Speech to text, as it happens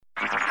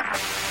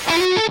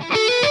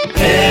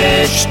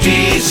HD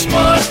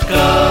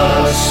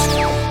Smartcast.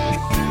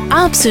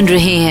 आप सुन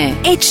रहे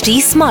हैं HD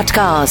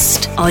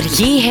Smartcast और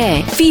ये है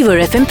Fever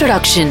FM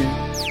प्रोडक्शन।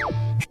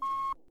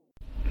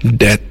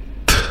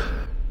 डेथ,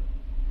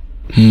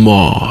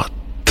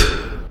 मौत,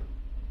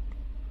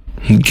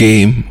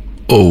 गेम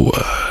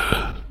ओवर,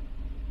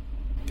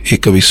 ये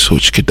कभी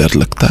सोच के डर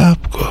लगता है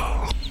आपको?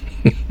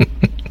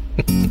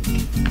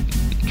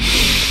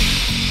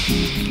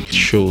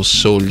 शो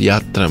सोल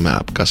यात्रा में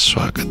आपका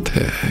स्वागत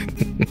है।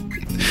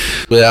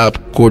 तो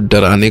आपको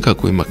डराने का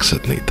कोई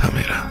मकसद नहीं था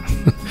मेरा,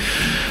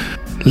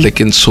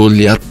 लेकिन सोल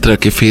यात्रा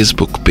के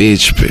फेसबुक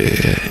पेज पे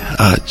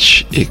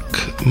आज एक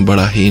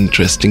बड़ा ही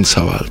इंटरेस्टिंग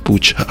सवाल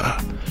पूछा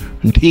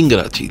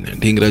ढींगरा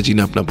जी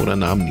ने अपना पूरा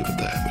नाम नहीं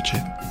बताया मुझे।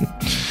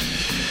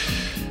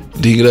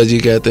 ढींगरा जी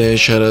कहते हैं,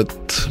 शरद,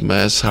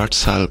 मैं 60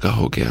 साल का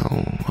हो गया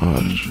हूँ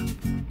और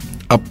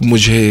अब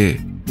मुझे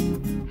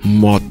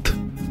मौत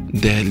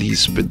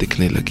दहलीज पे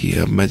दिखने लगी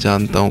है। अब मैं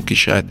जानता हूँ कि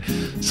शायद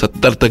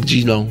 70 तक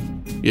जी जाऊं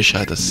या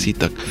शायद 80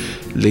 तक,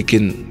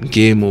 लेकिन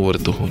गेम ओवर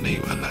तो होने ही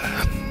वाला है।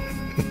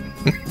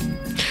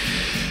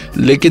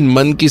 लेकिन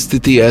मन की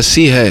स्थिति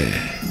ऐसी है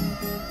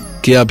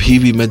कि अभी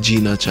भी मैं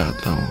जीना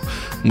चाहता हूँ।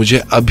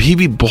 मुझे अभी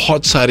भी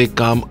बहुत सारे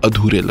काम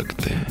अधूरे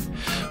लगते हैं।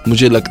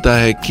 मुझे लगता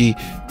है कि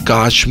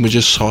काश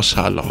मुझे 100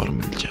 साल और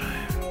मिल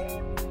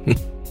जाए।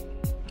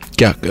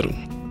 क्या करूं?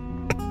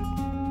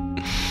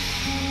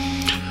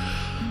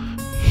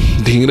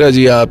 ढींगरा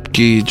जी,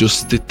 आपकी जो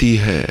स्थिति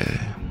है,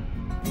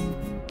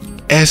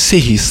 ऐसे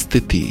ही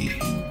स्थिति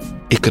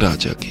एक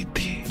राजा की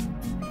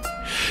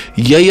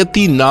थी।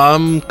 ययति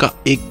नाम का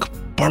एक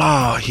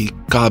बड़ा ही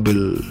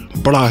काबिल,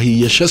 बड़ा ही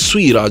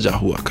यशस्वी राजा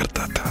हुआ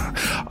करता था,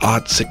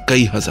 आज से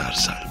कई हजार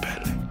साल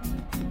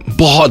पहले।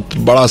 बहुत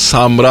बड़ा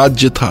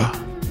साम्राज्य था,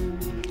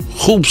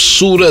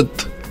 खूबसूरत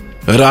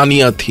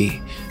रानियां थी,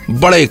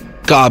 बड़े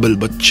काबिल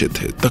बच्चे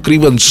थे,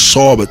 तकरीबन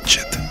 100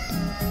 बच्चे थे।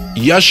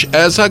 यश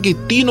ऐसा कि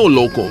तीनों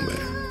लोकों में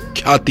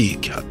ख्याति ही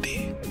ख्याति।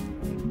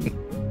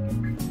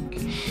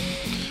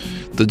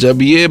 तो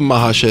जब ये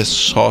महाशय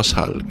 100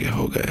 साल के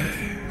हो गए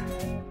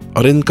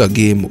और इनका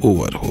गेम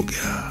ओवर हो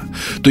गया,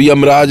 तो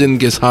यमराज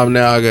इनके सामने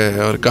आ गए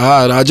और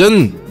कहा,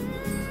 राजन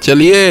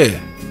चलिए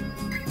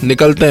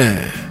निकलते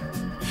हैं।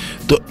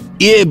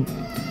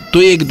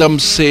 तो एकदम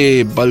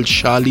से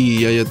बलशाली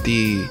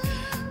ययति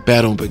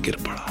पैरों पे गिर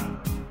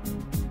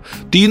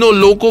पड़ा। तीनों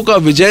लोकों का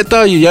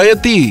विजेता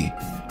ययति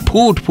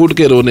फूट फूट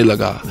के रोने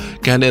लगा,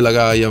 कहने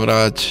लगा,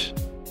 यमराज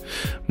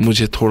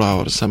मुझे थोड़ा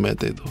और समय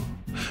दे दो।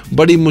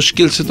 बड़ी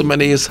मुश्किल से तो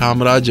मैंने ये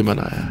साम्राज्य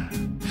बनाया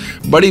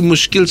है, बड़ी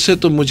मुश्किल से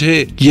तो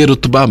मुझे ये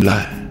रुतबा मिला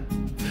है,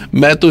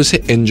 मैं तो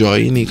इसे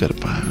एंजॉय ही नहीं कर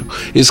पाया हूं,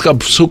 इसका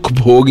सुख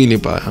भोग ही नहीं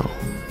पाया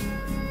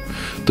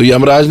हूं। तो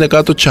यमराज ने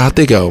कहा, तो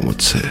चाहते क्या हो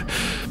मुझसे?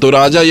 तो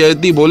राजा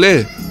ययति बोले,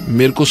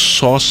 मेरे को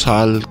 100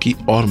 साल की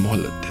और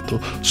मोहलत दे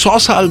दो। 100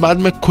 साल बाद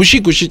मैं खुशी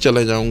खुशी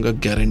चले जाऊंगा,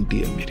 गारंटी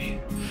है मेरी।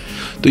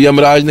 तो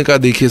यमराज ने कहा,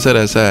 देखिए सर,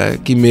 ऐसा है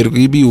कि मेरे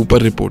की भी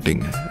ऊपर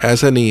रिपोर्टिंग है,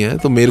 ऐसा नहीं है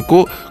तो मेरे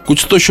को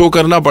कुछ तो शो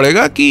करना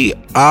पड़ेगा कि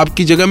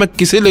आपकी जगह मैं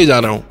किसे ले जा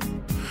रहा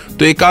हूं।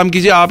 तो एक काम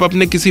कीजिए, आप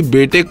अपने किसी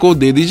बेटे को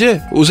दे दीजिए,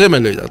 उसे मैं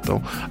ले जाता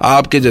हूं,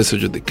 आपके जैसे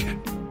जो दिखे।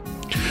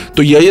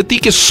 तो ययति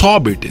के 100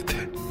 बेटे थे।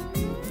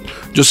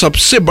 जो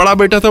सबसे बड़ा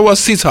बेटा था वो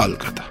 80 साल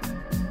का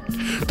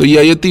था। तो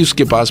ययति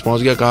उसके पास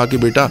पहुंच गया, कहा कि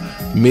बेटा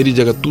मेरी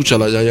जगह तू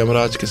चला जा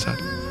यमराज के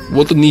साथ।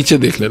 वो तो नीचे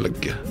देखने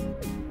लग गया।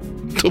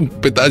 तो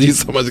पिताजी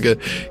समझ गए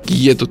कि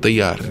ये तो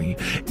तैयार नहीं है।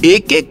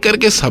 एक एक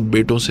करके सब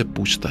बेटों से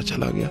पूछता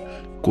चला गया,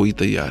 कोई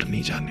तैयार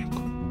नहीं जाने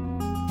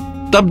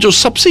को। तब जो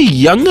सबसे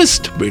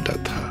यंगेस्ट बेटा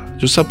था,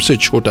 जो सबसे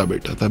छोटा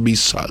बेटा था,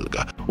 20 साल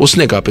का,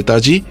 उसने कहा,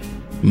 पिताजी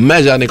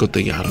मैं जाने को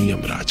तैयार हूं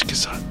यमराज के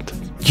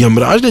साथ।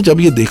 यमराज ने जब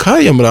ये देखा,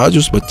 यमराज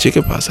उस बच्चे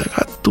के पास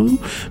आया, तू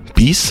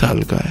 20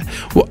 साल का है,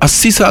 वो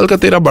 80 साल का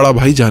तेरा बड़ा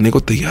भाई जाने को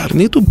तैयार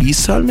नहीं, तू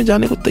 20 साल में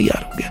जाने को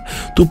तैयार हो गया,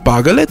 तू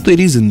पागल है?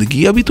 तेरी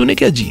जिंदगी अभी तूने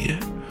क्या जी है?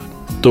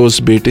 तो उस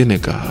बेटे ने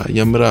कहा,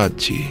 यमराज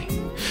जी,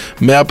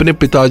 मैं अपने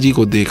पिताजी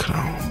को देख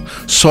रहा हूं,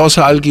 100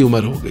 साल की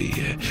उम्र हो गई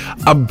है,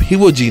 अब भी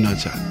वो जीना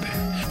चाहते हैं।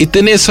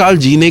 इतने साल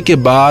जीने के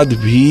बाद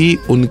भी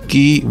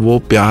उनकी वो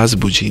प्यास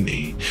बुझी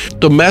नहीं,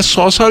 तो मैं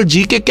 100 साल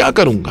जी के क्या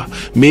करूंगा?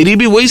 मेरी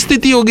भी वही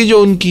स्थिति होगी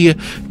जो उनकी है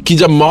कि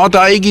जब मौत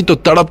आएगी तो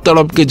तड़प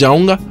तड़प के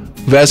जाऊंगा।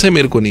 वैसे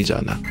मेरे को नहीं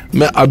जाना,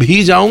 मैं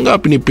अभी जाऊंगा,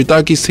 अपने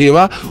पिता की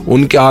सेवा,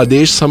 उनके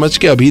आदेश समझ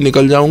के अभी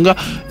निकल जाऊंगा।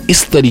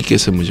 इस तरीके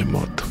से मुझे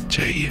मौत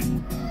चाहिए,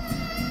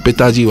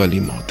 पिताजी वाली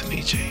मौत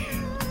नहीं चाहिए।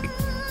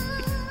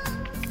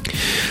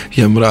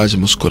 यमराज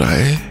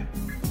मुस्कुराए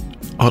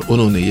और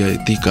उन्होंने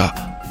ययति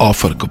का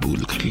ऑफर कबूल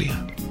कर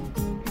लिया।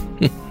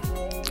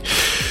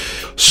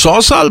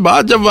 100 साल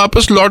बाद जब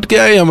वापस लौट के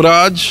आए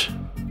यमराज,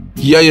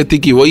 ययति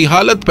की वही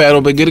हालत,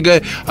 पैरों पे गिर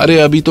गए। अरे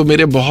अभी तो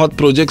मेरे बहुत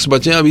प्रोजेक्ट्स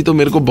बचे हैं, अभी तो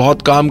मेरे को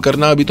बहुत काम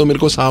करना, अभी तो मेरे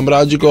को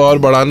साम्राज्य को और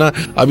बढ़ाना,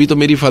 अभी तो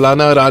मेरी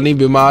फलाना रानी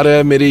बीमार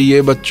है, मेरे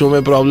ये बच्चों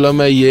में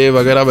प्रॉब्लम है, ये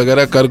वगैरह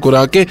वगैरह कर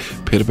कुरा के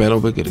फिर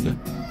पैरों पे गिर गए।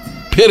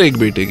 फिर एक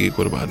बेटे की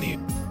कुर्बानी।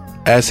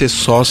 ऐसे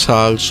 100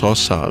 साल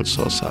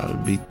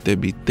बीतते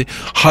बीतते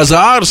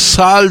 1000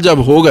 साल जब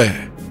हो गए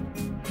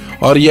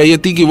और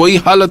ययति की वही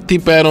हालत थी,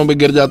 पैरों पे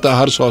गिर जाता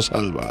हर 100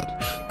 साल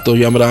बाद। तो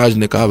यमराज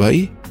ने कहा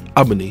भाई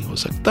अब नहीं हो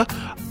सकता,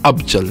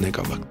 अब चलने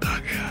का वक्त आ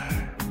गया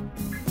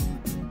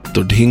है।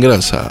 तो ढींगरा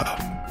साहब,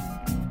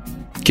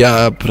 क्या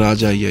आप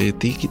राजा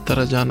ययति की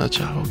तरह जाना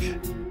चाहोगे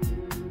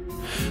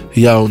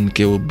या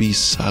उनके वो 20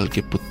 साल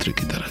के पुत्र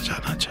की तरह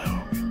जाना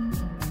चाहोगे?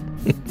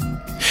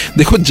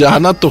 देखो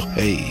जाना तो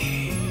है ही,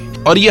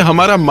 और ये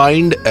हमारा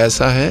माइंड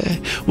ऐसा है,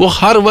 वो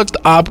हर वक्त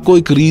आपको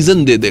एक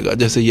रीजन दे देगा।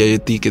 जैसे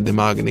ययति के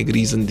दिमाग ने एक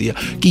रीजन दिया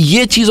कि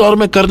ये चीज और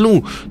मैं कर लूं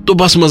तो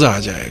बस मजा आ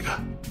जाएगा।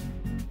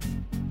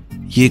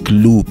 ये एक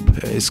लूप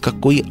है, इसका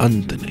कोई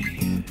अंत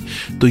नहीं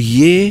है। तो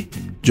ये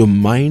जो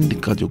माइंड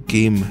का जो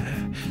गेम है,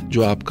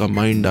 जो आपका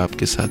माइंड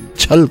आपके साथ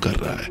छल कर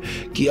रहा है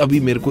कि अभी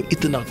मेरे को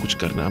इतना कुछ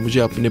करना है, मुझे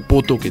अपने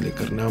पोतों के लिए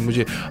करना है,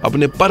 मुझे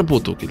अपने पर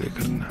पोतों के लिए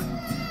करना है,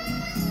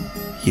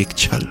 ये एक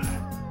छल है।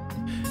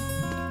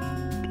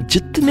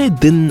 जितने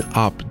दिन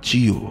आप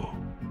जियो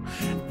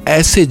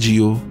ऐसे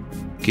जियो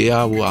कि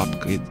या वो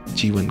आपके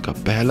जीवन का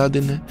पहला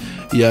दिन है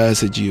या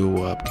ऐसे जियो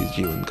वो आपके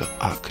जीवन का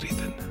आखिरी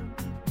दिन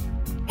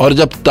है। और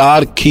जब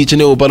तार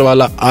खींचने ऊपर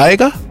वाला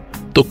आएगा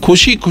तो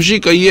खुशी खुशी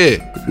कहिए,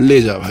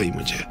 ले जा भाई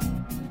मुझे,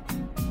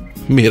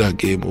 मेरा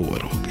गेम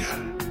ओवर हो गया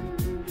है,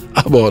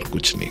 अब और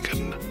कुछ नहीं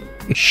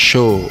करना।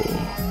 शो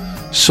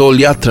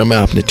सोल यात्रा में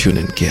आपने ट्यून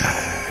इन किया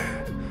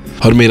है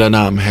और मेरा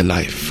नाम है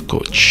लाइफ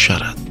कोच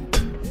शरद।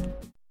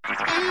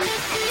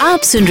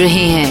 आप सुन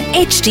रहे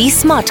हैं HD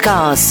स्मार्ट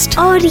कास्ट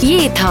और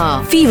ये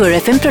था fever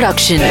FM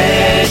production.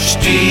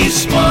 HD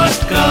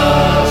smart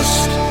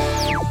cast.